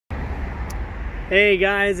Hey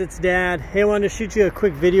guys, it's Dad. Hey, I wanted to shoot you a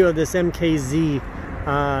quick video of this MKZ.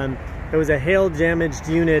 It was a hail damaged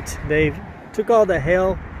unit. They took all the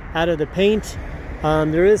hail out of the paint.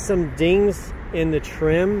 There is some dings in the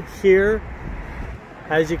trim here,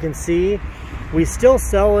 as you can see. We still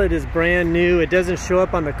sell it as brand new. It doesn't show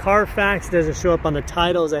up on the Carfax, it doesn't show up on the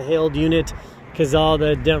title as a hailed unit because all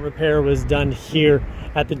the dent repair was done here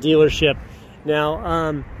at the dealership.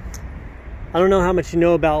 Now, I don't know how much you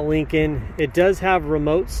know about Lincoln. It does have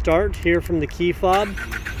remote start here from the key fob,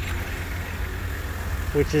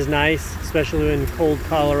 which is nice, especially in cold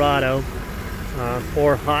Colorado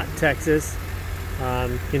or hot Texas.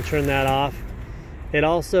 You can turn that off. It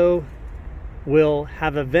also will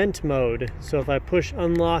have a vent mode. So if I push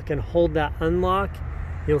unlock and hold that unlock,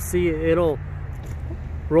 you'll see it'll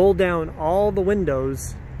roll down all the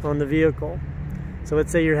windows on the vehicle. So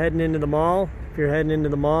let's say you're heading into the mall. If you're heading into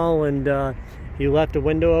the mall and you left a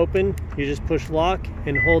window open, you just push lock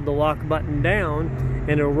and hold the lock button down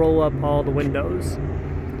and it'll roll up all the windows.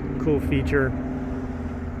 Cool feature.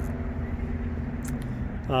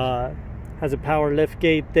 Has a power lift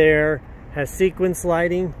gate there. Has sequence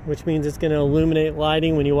lighting, which means it's going to illuminate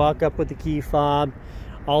lighting when you walk up with the key fob.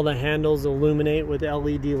 All the handles illuminate with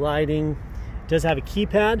LED lighting. It does have a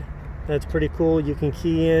keypad. That's pretty cool. You can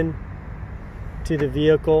key in to the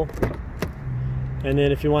vehicle. And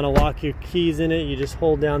then if you want to lock your keys in it, you just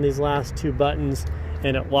hold down these last two buttons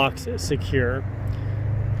and it locks it secure.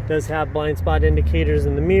 It does have blind spot indicators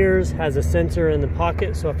in the mirrors, has a sensor in the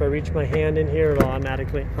pocket, so if I reach my hand in here, it'll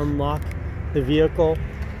automatically unlock the vehicle.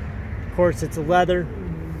 Of course, it's leather.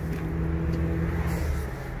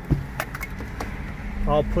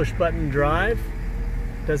 All push button drive.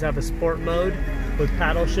 It does have a sport mode with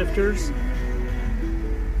paddle shifters.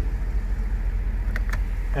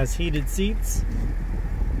 Has heated seats.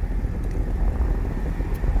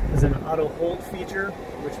 Has an auto hold feature,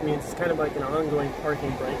 which means it's kind of like an ongoing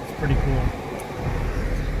parking brake. It's pretty cool.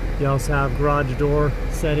 You also have garage door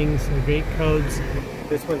settings and gate codes.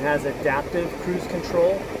 This one has adaptive cruise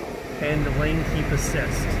control and lane keep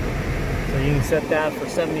assist. So you can set that for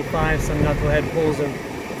 75. Some knucklehead pulls in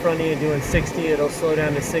front of you doing 60. It'll slow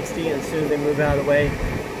down to 60, and as soon as they move out of the way,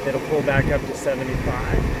 it'll pull back up to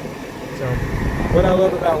 75. So what I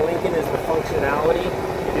love about Lincoln is the functionality.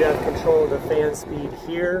 You have control of the fan speed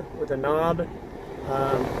here with a knob. Of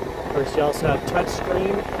course, you also have touch screen.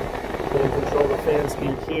 You can control the fan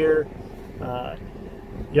speed here.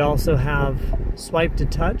 You also have swipe to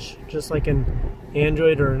touch, just like an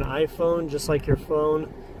Android or an iPhone, just like your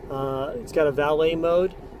phone. It's got a valet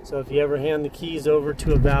mode. So if you ever hand the keys over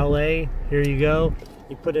to a valet, here you go.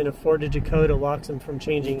 You put in a 4-digit code, it locks them from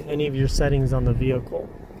changing any of your settings on the vehicle.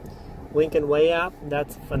 Lincoln Way app,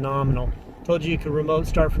 that's phenomenal. Told you could remote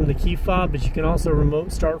start from the key fob, but you can also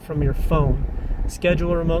remote start from your phone.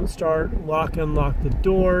 Schedule a remote start, lock and unlock the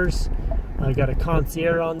doors. You got a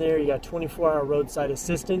concierge on there. You got 24-hour roadside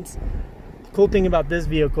assistance. The cool thing about this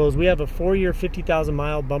vehicle is we have a 4-year,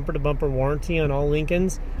 50,000-mile bumper-to-bumper warranty on all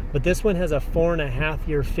Lincolns, but this one has a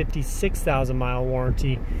 4.5-year, 56,000-mile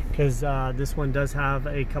warranty because this one does have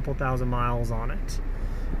a couple thousand miles on it.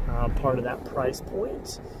 Part of that price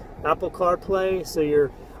point. Apple CarPlay, so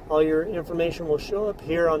all your information will show up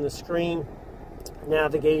here on the screen.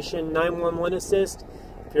 Navigation, 911 assist.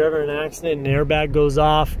 If you're ever in an accident and an airbag goes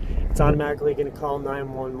off, it's automatically going to call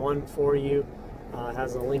 911 for you. It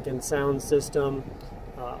has a Lincoln sound system.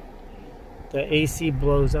 The AC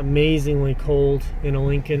blows amazingly cold in a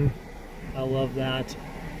Lincoln. I love that.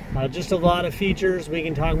 Just a lot of features. We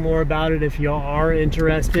can talk more about it if you are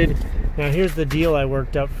interested. Now here's the deal I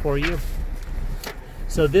worked up for you.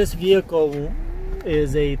 So this vehicle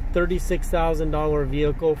is a $36,000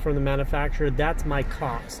 vehicle from the manufacturer. That's my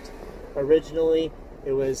cost. Originally,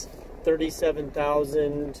 it was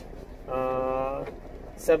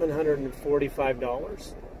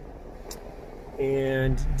 $37,745.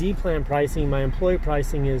 And D-plan pricing, my employee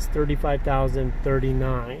pricing is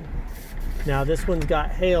 $35,039. Now this one's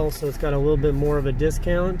got hail, so it's got a little bit more of a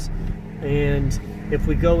discount. And if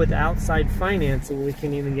we go with outside financing, we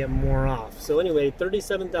can even get more off. So anyway,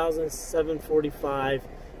 $37,745.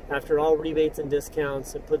 After all rebates and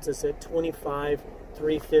discounts, it puts us at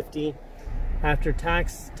 $25,350. After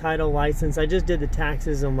tax, title, license, I just did the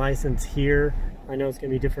taxes and license here. I know it's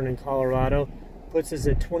going to be different in Colorado. Puts us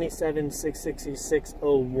at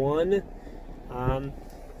 $27,666.01.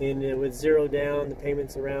 And with zero down, the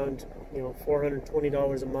payment's around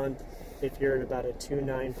 $420 a month. If you're at about a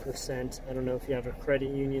 2.9%, I don't know if you have a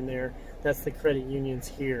credit union there. That's the credit unions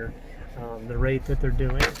here, the rate that they're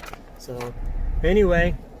doing. So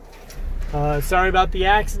anyway, Sorry about the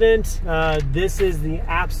accident. This is the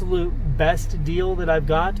absolute best deal that I've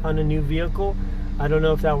got on a new vehicle. I don't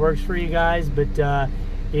know if that works for you guys, but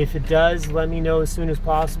if it does, let me know as soon as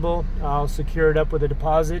possible. I'll secure it up with a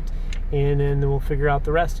deposit, and then we'll figure out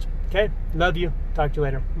the rest. Okay, love you. Talk to you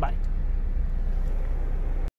later. Bye.